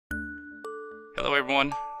Hello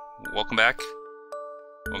everyone, welcome back.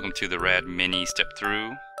 Welcome to the Radmini step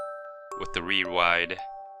through with the rear-wide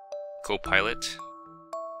co-pilot.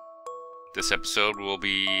 This episode will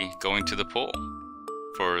be going to the pool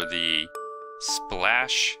for the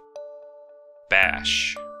Splash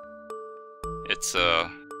Bash. It's a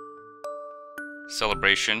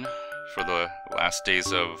celebration for the last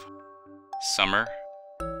days of summer,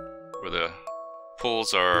 where the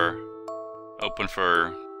pools are open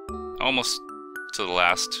for almost to the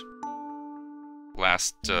last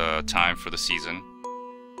time for the season.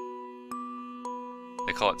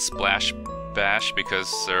 They call it Splash Bash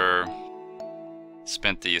because they're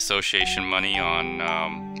spent the association money on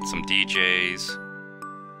some DJs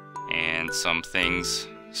and some things,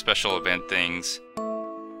 special event things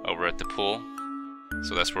over at the pool.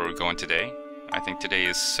 So that's where we're going today. I think today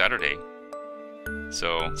is Saturday.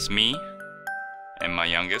 So it's me and my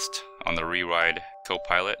youngest on the re-ride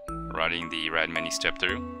co-pilot riding the Radmini step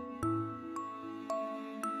through.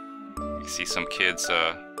 You see some kids,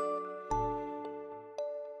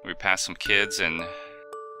 we passed some kids and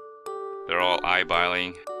they're all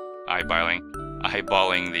eyeballing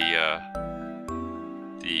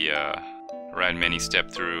the Radmini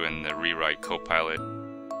step through and the re-ride co-pilot.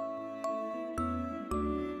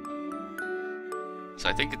 So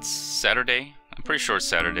I think it's Saturday. I'm pretty sure it's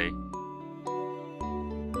Saturday.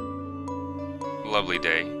 Lovely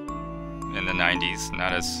day in the 90s,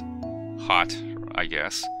 not as hot, I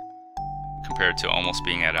guess, compared to almost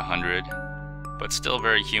being at 100, but still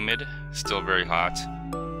very humid, still very hot.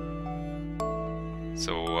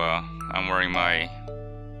 So I'm wearing my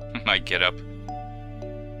get-up.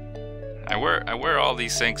 I wear all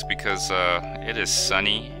these things because it is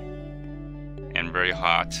sunny and very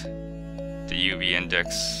hot. The UV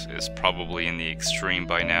index is probably in the extreme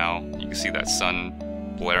by now. You can see that sun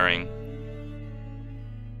blaring.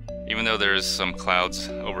 Even though there's some clouds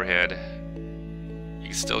overhead, you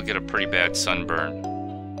can still get a pretty bad sunburn.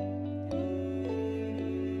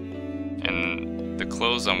 And the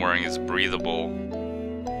clothes I'm wearing is breathable.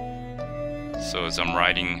 So as I'm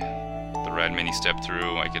riding the Radmini step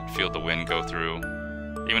through, I could feel the wind go through.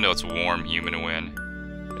 Even though it's warm, humid wind,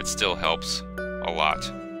 it still helps a lot.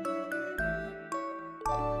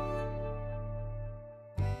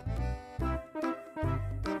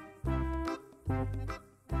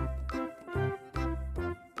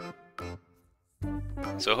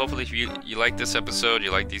 So hopefully if you like this episode,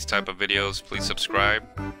 you like these type of videos, please subscribe.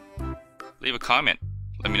 Leave a comment.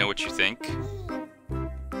 Let me know what you think.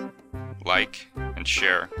 Like and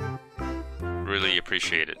share. Really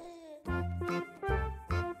appreciate it.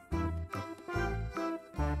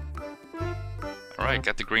 Alright,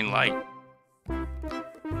 got the green light.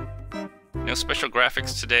 No special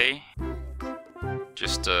graphics today.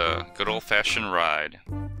 Just a good old-fashioned ride.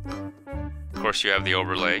 Of course you have the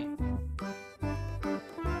overlay.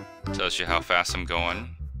 Tells you how fast I'm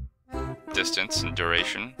going, distance and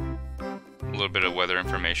duration, a little bit of weather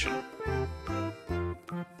information.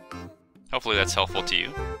 Hopefully that's helpful to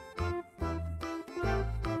you.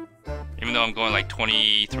 Even though I'm going like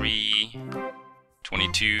 23,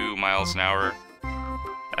 22 miles an hour,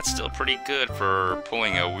 that's still pretty good for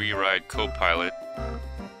pulling a re-ride co-pilot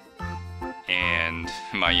and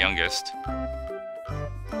my youngest.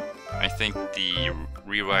 I think the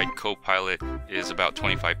re-ride co-pilot is about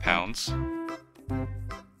 25 pounds.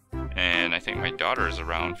 And I think my daughter is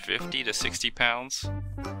around 50 to 60 pounds.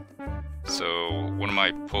 So what am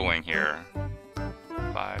I pulling here?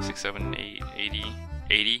 5, 6, 7, 8,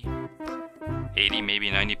 80, maybe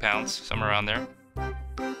 90 pounds, somewhere around there.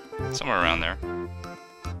 Somewhere around there.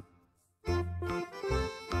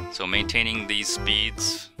 So maintaining these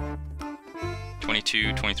speeds,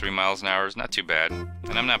 22, 23 miles an hour is not too bad,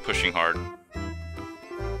 and I'm not pushing hard.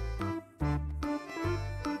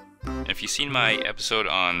 If you've seen my episode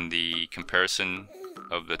on the comparison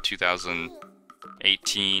of the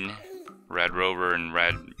 2018 Rad Rover and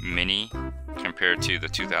Radmini compared to the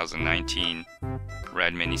 2019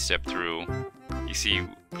 Radmini step through,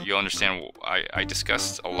 you'll understand. I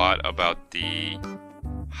discussed a lot about the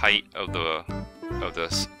height of the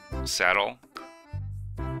saddle.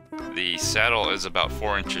 The saddle is about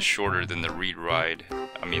 4 inches shorter than the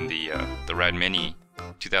the Radmini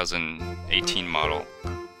 2018 model,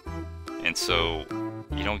 and so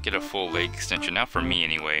you don't get a full leg extension. Not for me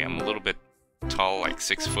anyway. I'm a little bit tall, like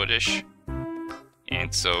 6 foot-ish,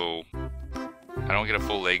 and so I don't get a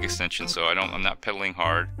full leg extension. So I'm not pedaling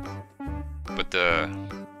hard. But the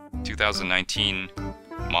 2019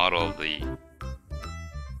 model, the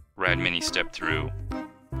Radmini step through,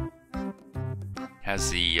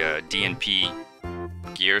 has the DNP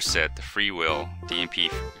gear set, the freewheel, DMP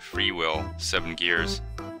freewheel, 7 gears,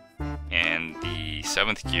 and the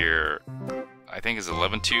 7th gear I think is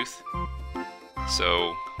 11 tooth.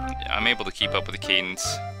 So I'm able to keep up with the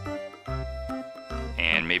cadence,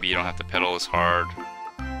 and maybe you don't have to pedal as hard.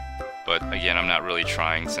 But again, I'm not really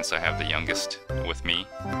trying since I have the youngest with me.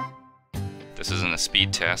 This isn't a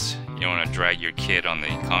speed test. You don't want to drag your kid on the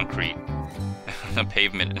concrete, the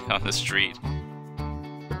pavement on the street.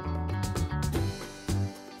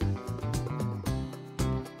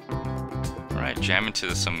 Alright, jamming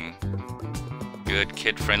to some good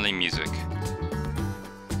kid-friendly music.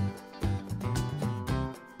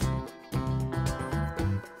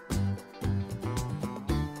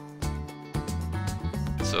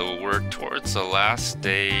 So we're towards the last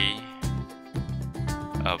day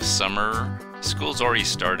of summer. School's already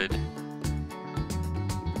started.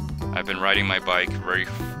 I've been riding my bike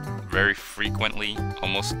very frequently,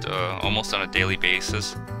 almost on a daily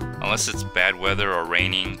basis, unless it's bad weather or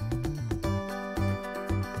raining.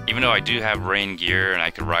 Even though I do have rain gear and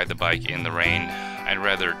I could ride the bike in the rain, I'd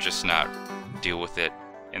rather just not deal with it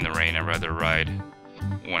in the rain. I'd rather ride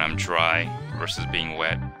when I'm dry versus being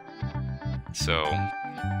wet. So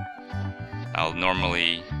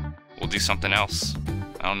we'll do something else.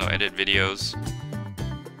 I don't know, edit videos,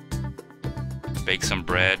 bake some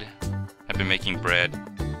bread. I've been making bread.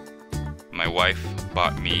 My wife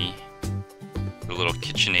bought me the little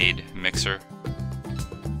KitchenAid mixer.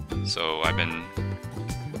 So I've been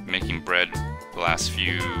making bread the last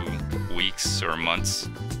few weeks or months.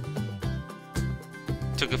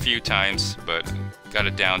 Took a few times, but got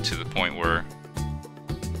it down to the point where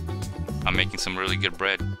I'm making some really good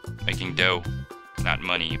bread. Making dough. Not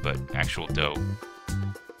money, but actual dough.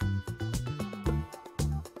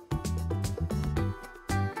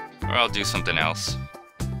 Or I'll do something else.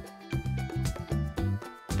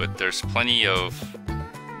 But there's plenty of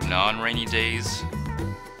non-rainy days.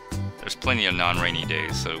 There's plenty of non-rainy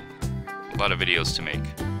days, so a lot of videos to make,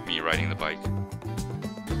 me riding the bike.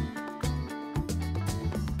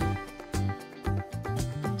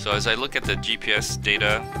 So as I look at the GPS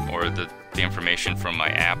data, or the information from my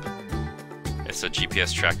app, it's a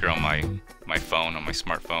GPS tracker on my phone, on my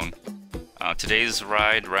smartphone. Today's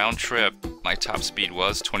ride, round trip, my top speed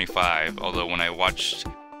was 25, although when I watched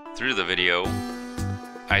through the video,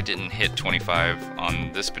 I didn't hit 25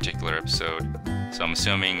 on this particular episode. So I'm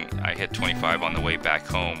assuming I hit 25 on the way back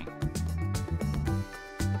home.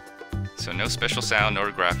 So no special sound,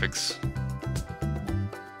 no graphics.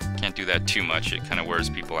 Can't do that too much, it kind of wears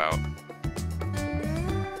people out.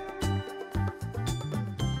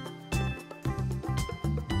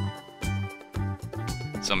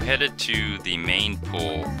 So I'm headed to the main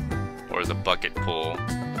pool, or the bucket pool.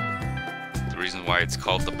 The reason why it's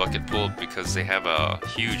called the bucket pool is because they have a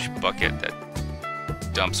huge bucket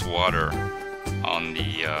that dumps water on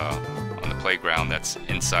the playground that's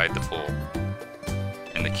inside the pool,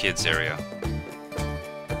 in the kids area.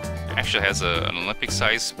 It actually has an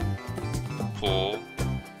Olympic-sized pool,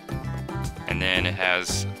 and then it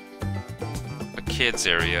has a kids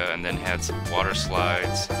area, and then it has water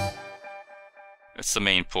slides. It's the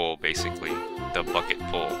main pool, basically, the bucket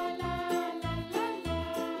pool.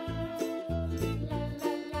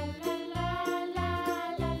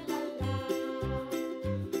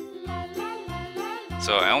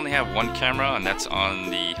 So I only have one camera, and that's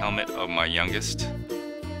on the helmet of my youngest.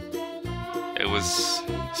 It was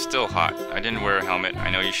still hot. I didn't wear a helmet.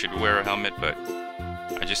 I know you should wear a helmet, but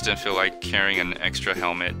I just didn't feel like carrying an extra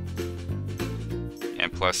helmet.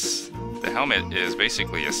 And plus, the helmet is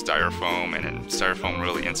basically a styrofoam, and styrofoam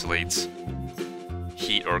really insulates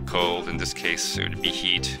heat or cold. In this case, it would be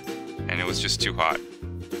heat, and it was just too hot.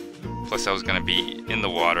 Plus, I was going to be in the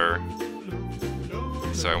water,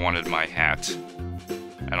 so I wanted my hat.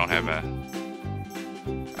 I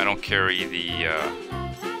don't carry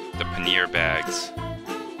the pannier bags.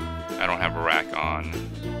 I don't have a rack on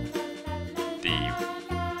the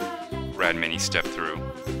Radmini step through.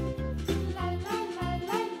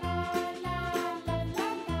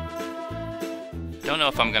 Don't know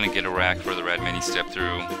if I'm gonna get a rack for the Radmini step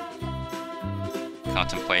through.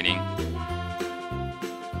 Contemplating.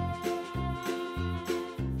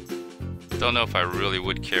 Don't know if I really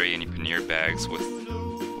would carry any pannier bags with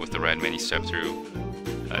the Radmini step through.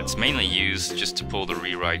 It's mainly used just to pull the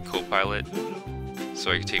re-ride co-pilot,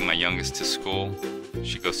 so I can take my youngest to school.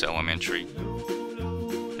 She goes to elementary.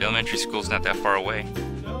 The elementary school's not that far away.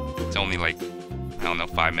 It's only like, I don't know,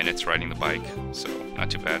 5 minutes riding the bike, so not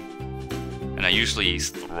too bad. And I usually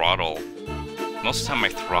throttle. Most of the time I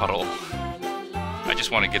throttle. I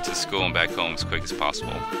just want to get to school and back home as quick as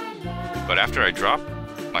possible. But after I drop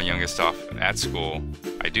my youngest off at school,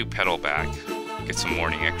 I do pedal back, get some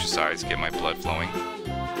morning exercise, get my blood flowing.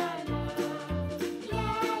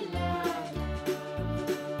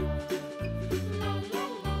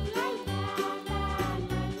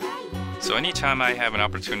 So anytime I have an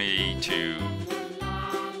opportunity to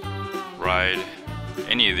ride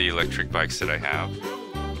any of the electric bikes that I have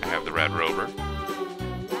the Rad Rover,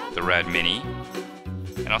 the Radmini,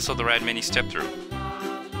 and also the Radmini Step Thru.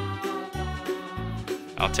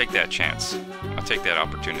 I'll take that chance. I'll take that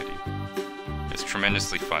opportunity. It's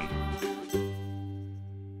tremendously fun.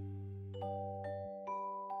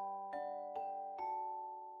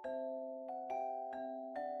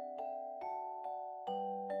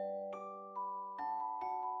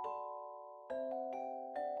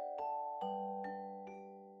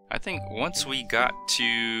 I think once we got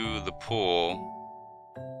to the pool,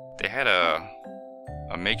 they had a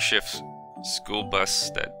makeshift school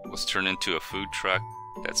bus that was turned into a food truck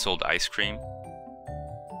that sold ice cream.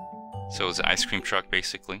 So it was an ice cream truck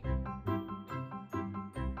basically.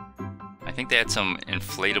 I think they had some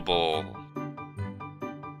inflatable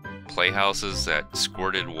playhouses that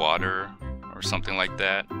squirted water or something like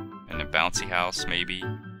that, and a bouncy house maybe.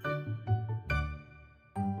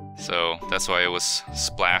 So that's why it was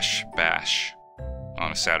Splash Bash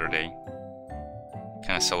on a Saturday.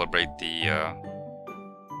 Kind of celebrate the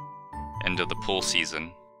end of the pool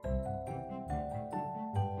season.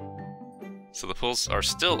 So the pools are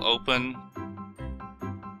still open.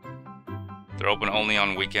 They're open only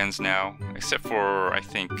on weekends now, except for I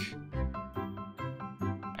think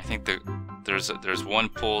there's one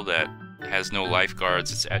pool that has no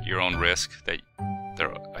lifeguards. It's at your own risk.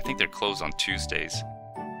 I think they're closed on Tuesdays.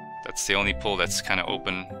 That's the only pool that's kind of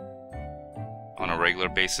open on a regular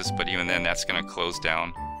basis, but even then that's going to close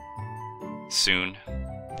down soon,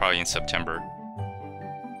 probably in September.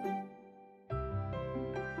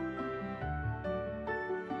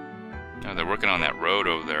 Now they're working on that road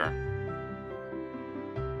over there.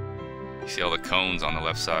 You see all the cones on the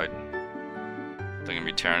left side. They're going to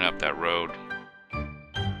be tearing up that road.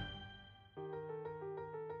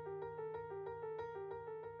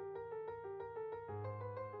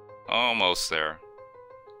 Almost there.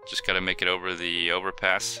 Just gotta make it over the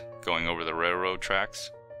overpass, going over the railroad tracks,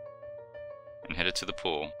 and headed to the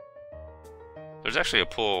pool. There's actually a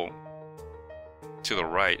pool to the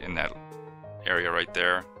right in that area right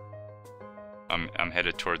there. I'm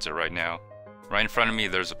headed towards it right now. Right in front of me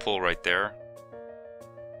there's a pool right there.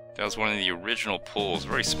 That was one of the original pools,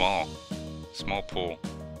 very small pool.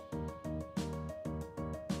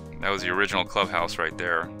 That was the original clubhouse right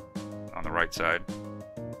there on the right side.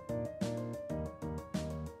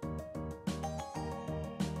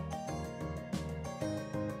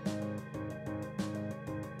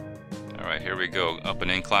 Alright, here we go, up an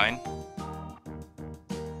incline.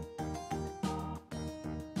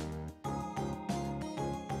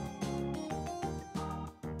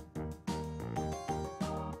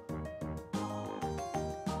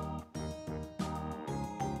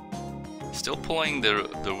 Still pulling the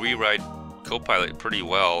WeRide Copilot pretty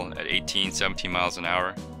well at 18, 17 miles an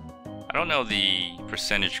hour. I don't know the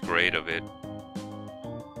percentage grade of it.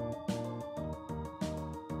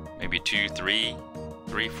 Maybe 2, 3,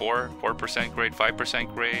 4% grade,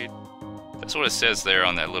 5% grade. That's what it says there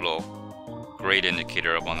on that little grade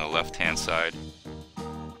indicator up on the left hand side.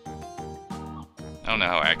 I don't know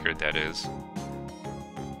how accurate that is.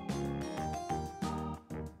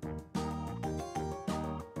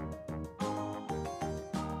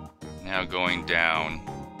 Now going down,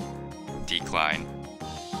 decline.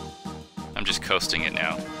 I'm just coasting it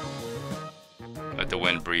now. Let the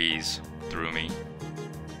wind breeze through me.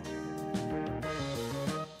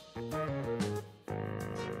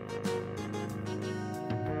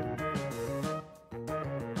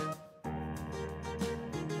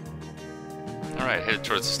 Alright, headed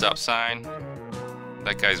towards the stop sign.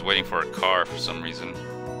 That guy's waiting for a car for some reason.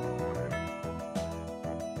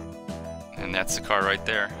 And that's the car right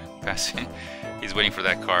there. He's waiting for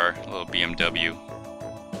that car, a little BMW.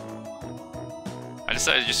 I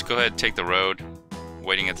decided to just go ahead and take the road.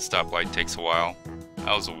 Waiting at the stoplight takes a while.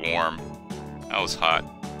 I was warm. I was hot.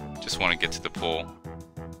 Just want to get to the pool.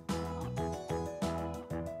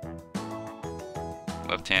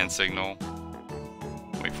 Left hand signal.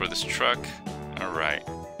 Wait for this truck. Alright.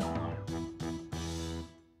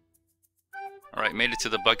 Alright, made it to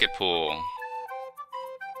the bucket pool.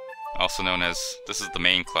 Also known as, this is the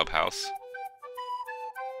main clubhouse.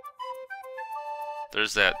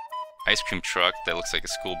 There's that ice cream truck that looks like a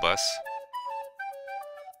school bus.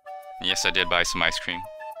 And yes, I did buy some ice cream.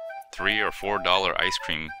 $3 or $4 ice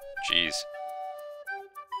cream. Jeez.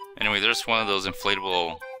 Anyway, there's one of those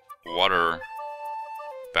inflatable water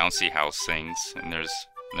bouncy house things, and there's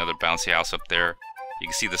another bouncy house up there. You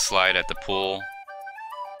can see the slide at the pool,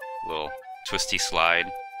 little twisty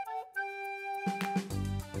slide.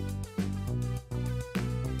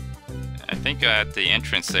 I think at the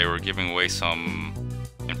entrance they were giving away some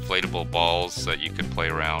inflatable balls that you could play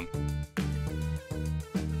around.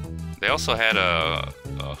 They also had a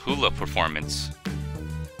hula performance.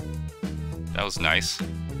 That was nice.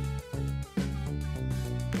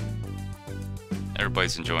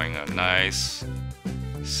 Everybody's enjoying a nice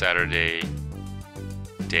Saturday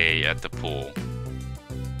day at the pool.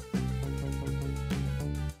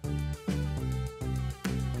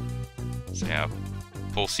 So yeah,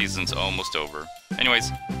 pool season's almost over.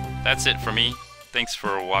 Anyways, that's it for me. Thanks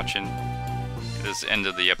for watching. This is the end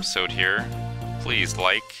of the episode here. Please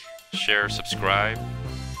like, share, subscribe,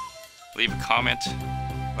 leave a comment.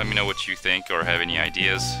 Let me know what you think or have any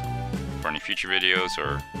ideas for any future videos,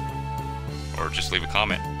 or just leave a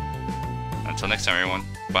comment. Until next time, everyone.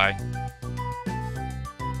 Bye.